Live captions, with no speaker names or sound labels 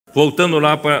Voltando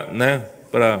lá para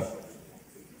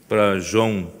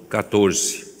João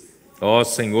 14. Ó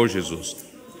Senhor Jesus.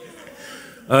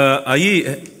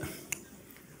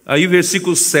 Aí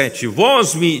versículo 7.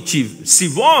 Se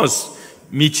vós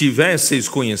me tivesseis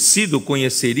conhecido,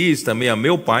 conheceríeis também a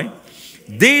meu Pai.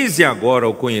 Desde agora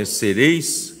o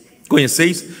conheceis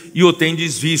e o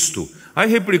tendes visto. Aí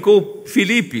replicou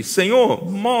Filipe: Senhor,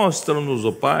 mostra-nos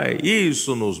o Pai,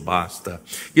 isso nos basta.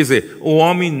 Quer dizer, o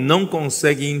homem não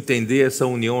consegue entender essa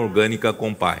união orgânica com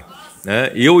o Pai, né?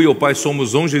 Eu e o Pai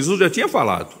somos um, Jesus já tinha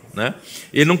falado, né?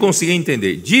 Ele não conseguia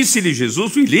entender. Disse-lhe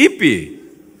Jesus: Filipe,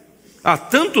 há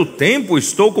tanto tempo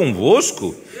estou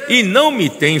convosco e não me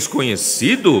tens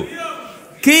conhecido?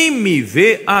 Quem me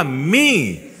vê a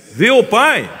mim, vê o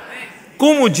Pai.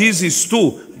 Como dizes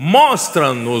tu,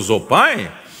 mostra-nos o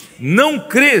Pai? Não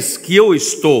crês que eu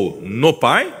estou no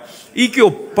Pai e que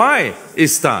o Pai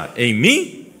está em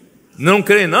mim? Não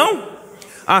crê, não?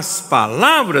 As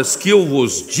palavras que eu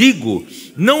vos digo,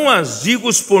 não as digo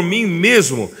por mim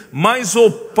mesmo, mas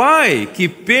o Pai que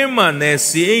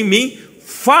permanece em mim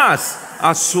faz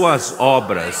as suas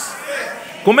obras.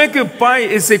 Como é que o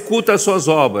Pai executa as suas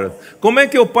obras? Como é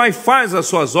que o Pai faz as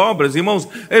suas obras, irmãos?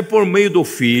 É por meio do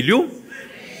Filho,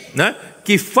 né,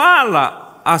 que fala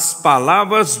as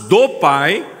palavras do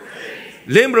Pai.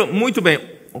 Lembra muito bem,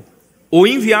 o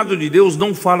enviado de Deus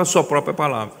não fala a sua própria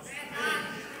palavra.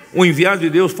 O enviado de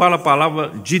Deus fala a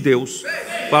palavra de Deus,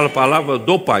 fala a palavra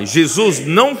do Pai. Jesus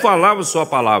não falava a sua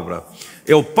palavra,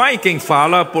 é o Pai quem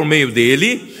fala por meio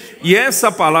dele, e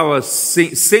essa palavra,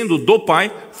 sendo do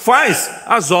Pai, faz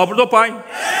as obras do Pai,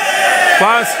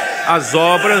 faz as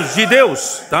obras de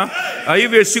Deus, tá? Aí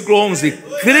versículo 11: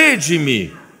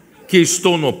 crede-me que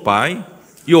estou no Pai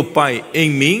e o Pai em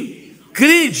mim,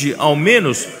 crede ao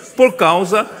menos por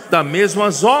causa das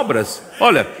mesmas obras.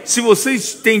 Olha, se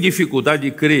vocês têm dificuldade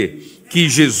de crer que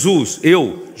Jesus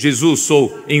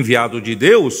sou enviado de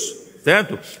Deus,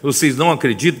 certo? Vocês não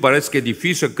acreditam, parece que é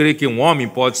difícil crer que um homem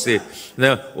pode ser,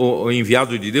 né, o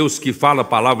enviado de Deus, que fala a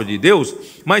palavra de Deus,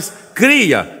 mas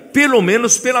creia, pelo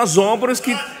menos pelas obras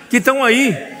que estão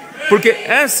aí, porque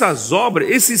essas obras,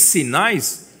 esses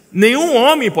sinais, nenhum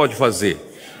homem pode fazer.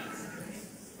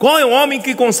 Qual é o homem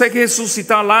que consegue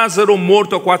ressuscitar Lázaro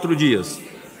morto há 4 dias?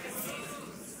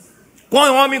 Qual é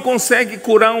o homem que consegue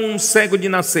curar um cego de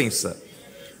nascença?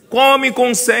 Qual homem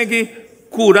consegue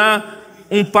curar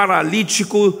um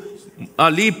paralítico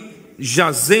ali,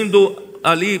 jazendo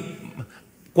ali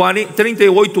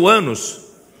 38 anos,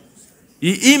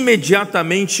 e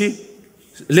imediatamente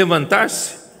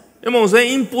levantar-se? Irmãos, é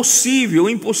impossível,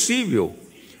 impossível.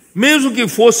 Mesmo que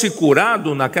fosse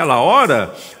curado naquela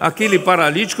hora, aquele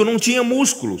paralítico não tinha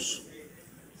músculos.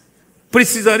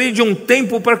 Precisaria de um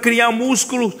tempo para criar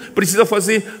músculos, precisa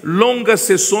fazer longas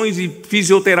sessões de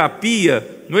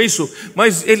fisioterapia, não é isso?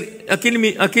 Mas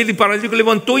aquele paralítico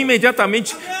levantou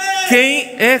imediatamente.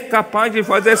 Quem é capaz de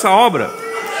fazer essa obra?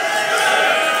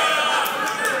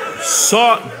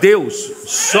 Só Deus,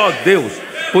 só Deus.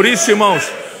 Por isso,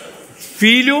 irmãos,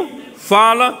 filho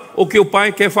fala o que o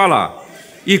pai quer falar.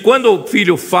 E quando o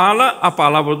filho fala a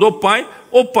palavra do pai,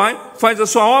 o pai faz a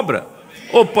sua obra.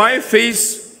 O pai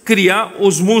fez criar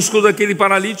os músculos daquele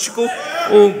paralítico,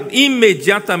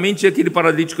 imediatamente aquele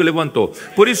paralítico levantou.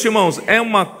 Por isso, irmãos, é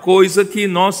uma coisa que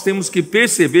nós temos que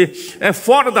perceber, é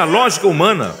fora da lógica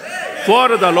humana,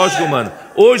 fora da lógica humana.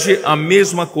 Hoje a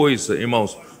mesma coisa,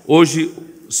 irmãos. Hoje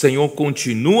o Senhor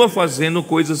continua fazendo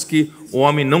coisas que o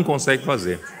homem não consegue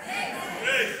fazer.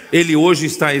 Ele hoje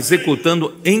está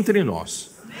executando entre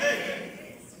nós.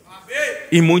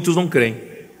 E muitos não creem.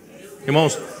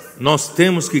 Irmãos, nós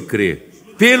temos que crer,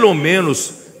 pelo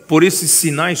menos por esses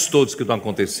sinais todos que estão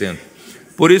acontecendo,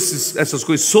 por essas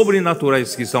coisas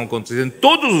sobrenaturais que estão acontecendo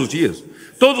todos os dias.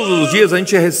 Todos os dias a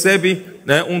gente recebe,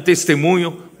 né, um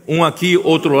testemunho, um aqui,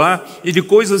 outro lá, e de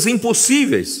coisas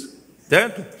impossíveis,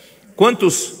 certo?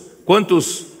 Quantos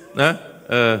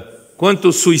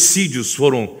suicídios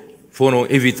foram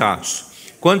evitados?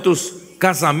 Quantos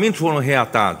casamentos foram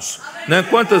reatados? Né?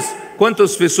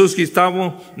 Quantas pessoas que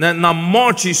estavam, né, na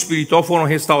morte espiritual foram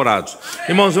restaurados?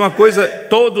 Irmãos, é uma coisa,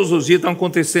 todos os dias está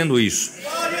acontecendo isso.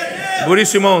 Por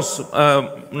isso, irmãos,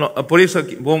 por isso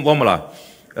aqui, vamos lá.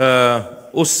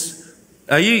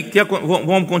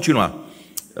 Vamos continuar.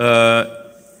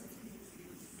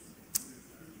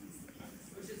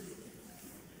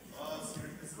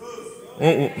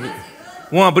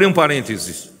 Vamos abrir um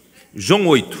parênteses. João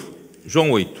 8,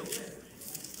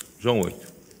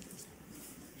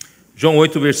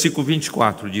 versículo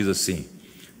 24, diz assim: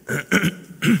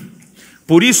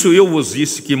 por isso eu vos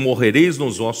disse que morrereis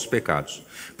nos vossos pecados,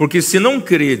 porque se não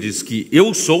credes que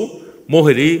eu sou,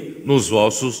 morrerei nos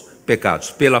vossos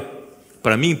pecados.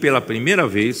 Para mim, pela primeira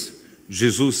vez,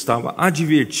 Jesus estava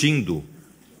advertindo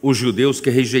os judeus que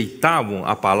rejeitavam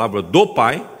a palavra do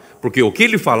Pai, porque o que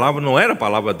ele falava não era a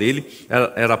palavra dele,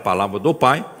 era a palavra do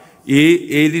Pai, e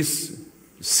eles,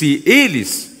 se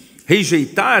eles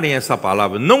rejeitarem essa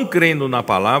palavra, não crendo na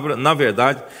palavra, na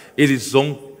verdade, eles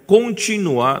vão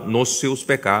continuar nos seus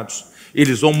pecados,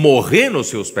 eles vão morrer nos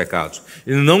seus pecados,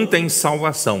 e não tem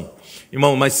salvação.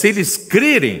 Irmão, mas se eles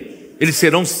crerem, eles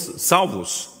serão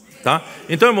salvos, tá?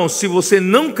 Então, irmão, se você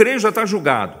não crer, já está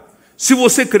julgado. Se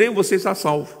você crer, você está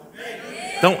salvo.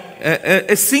 Então,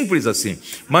 é simples assim.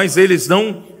 Mas eles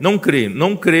não creram.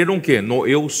 Não creram o quê? No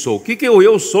eu sou. O que é o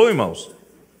eu sou, irmãos?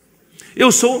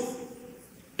 Eu sou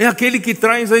é aquele que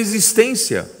traz a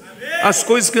existência, as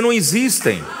coisas que não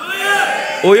existem.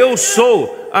 O eu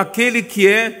sou aquele que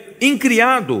é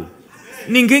incriado.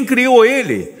 Ninguém criou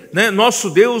ele, né?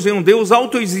 Nosso Deus é um Deus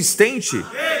autoexistente.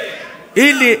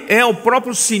 Ele é o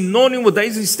próprio sinônimo da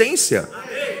existência.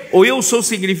 O eu sou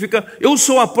significa eu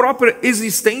sou a própria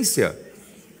existência.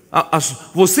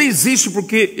 Você existe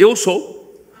porque eu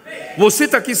sou. Você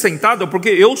está aqui sentado porque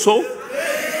eu sou.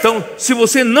 Então, se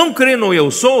você não crê no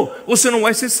eu sou, você não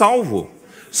vai ser salvo.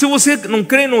 Se você não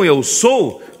crê no eu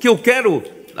sou, que eu quero,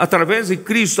 através de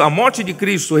Cristo, a morte de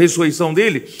Cristo, a ressurreição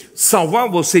dele, salvar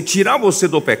você, tirar você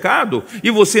do pecado,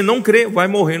 e você não crê, vai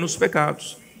morrer nos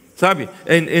pecados. Sabe?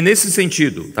 É nesse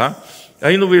sentido, tá?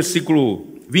 Aí no versículo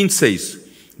 26.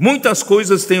 Muitas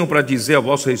coisas tenho para dizer a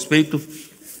vosso respeito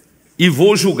e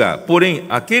vou julgar. Porém,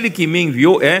 aquele que me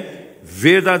enviou é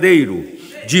verdadeiro,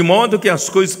 de modo que as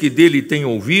coisas que dele tenho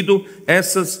ouvido,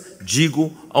 essas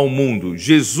digo ao mundo.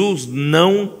 Jesus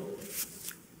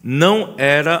não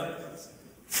era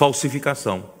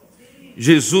falsificação.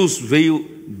 Jesus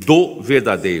veio do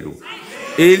verdadeiro.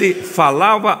 Ele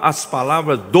falava as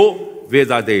palavras do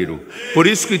verdadeiro. Por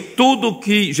isso que tudo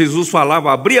que Jesus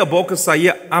falava, abria a boca,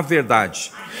 saía a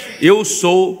verdade. Eu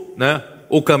sou, né,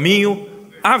 o caminho,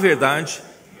 a verdade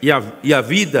e a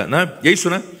vida, né? E é isso,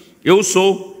 né? Eu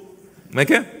sou, como é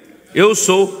que é? Eu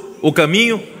sou o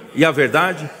caminho e a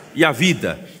verdade e a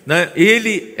vida, né?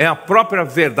 Ele é a própria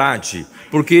verdade,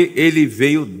 porque ele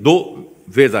veio do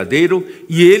verdadeiro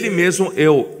e ele mesmo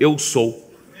eu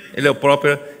sou. Ele é a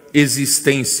própria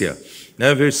existência,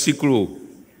 né? Versículo,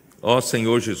 ó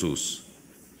Senhor Jesus,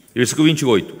 versículo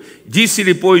 28.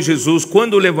 Disse-lhe, pois, Jesus: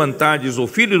 quando levantardes o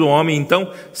Filho do Homem,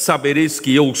 então sabereis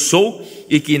que eu sou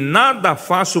e que nada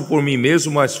faço por mim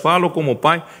mesmo, mas falo como o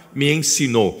Pai me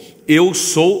ensinou. Eu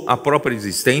sou a própria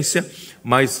existência,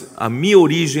 mas a minha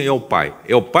origem é o Pai.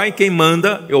 É o Pai quem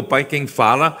manda, é o Pai quem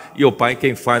fala e é o Pai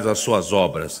quem faz as suas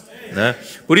obras, né?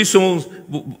 Por isso,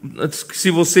 se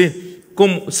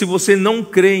você não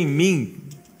crê em mim,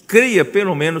 creia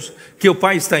pelo menos que o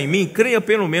Pai está em mim, creia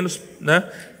pelo menos, né,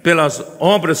 pelas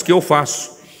obras que eu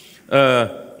faço.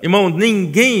 Irmão,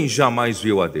 ninguém jamais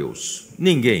viu a Deus.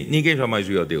 Ninguém jamais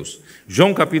viu a Deus.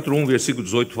 João capítulo 1, versículo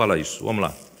 18 fala isso. Vamos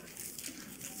lá.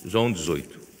 João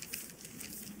 18.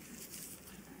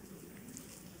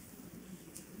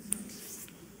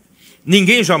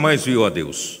 Ninguém jamais viu a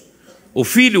Deus. O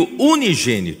Filho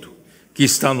unigênito que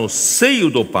está no seio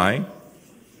do Pai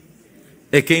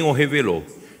é quem o revelou.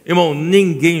 Irmão,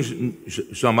 ninguém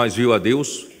jamais viu a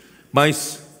Deus,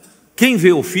 mas quem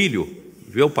vê o Filho,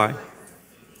 vê o Pai.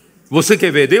 Você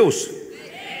quer ver Deus?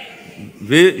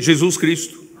 Vê Jesus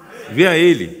Cristo, vê a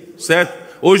Ele, certo?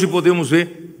 Hoje podemos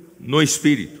ver no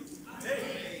Espírito,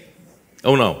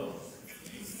 ou não?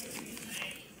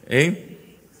 Hein?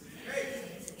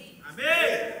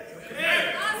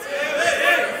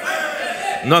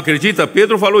 Não acredita?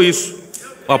 Pedro falou isso.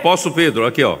 O apóstolo Pedro,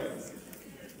 aqui ó.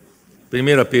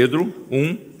 1 Pedro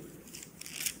 1,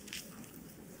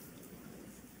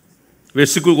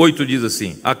 versículo 8 diz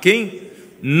assim: a quem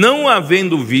não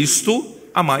havendo visto,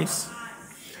 a mais,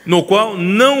 no qual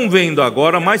não vendo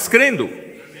agora, mas crendo,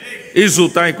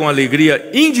 exultai com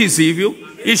alegria indizível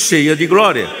e cheia de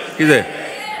glória. Quer dizer,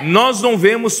 nós não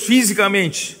vemos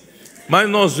fisicamente, mas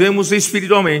nós vemos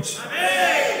espiritualmente,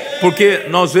 porque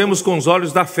nós vemos com os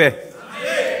olhos da fé,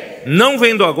 não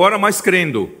vendo agora, mas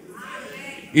crendo.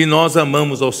 E nós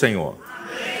amamos ao Senhor.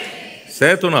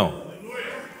 Certo ou não?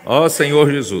 Ó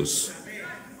Senhor Jesus.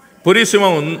 Por isso,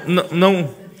 irmão,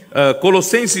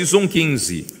 Colossenses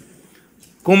 1,15.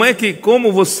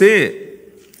 Como você,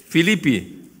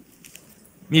 Felipe,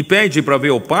 me pede para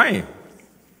ver o Pai?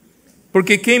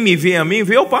 Porque quem me vê a mim,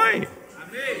 vê o Pai.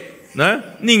 Né?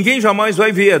 Ninguém jamais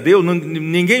vai ver a Deus,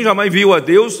 ninguém jamais viu a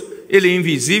Deus, Ele é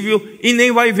invisível e nem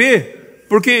vai ver,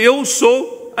 porque eu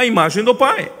sou a imagem do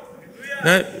Pai.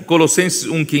 Né? Colossenses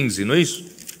 1,15, não é isso?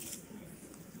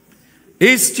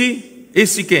 Este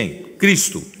Esse quem?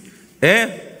 Cristo.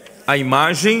 É a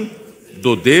imagem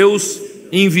do Deus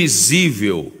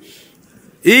invisível.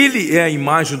 Ele é a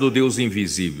imagem do Deus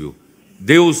invisível.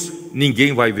 Deus,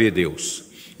 ninguém vai ver Deus.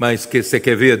 Mas você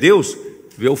quer ver Deus?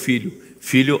 Vê o Filho.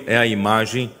 Filho é a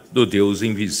imagem do Deus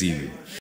invisível.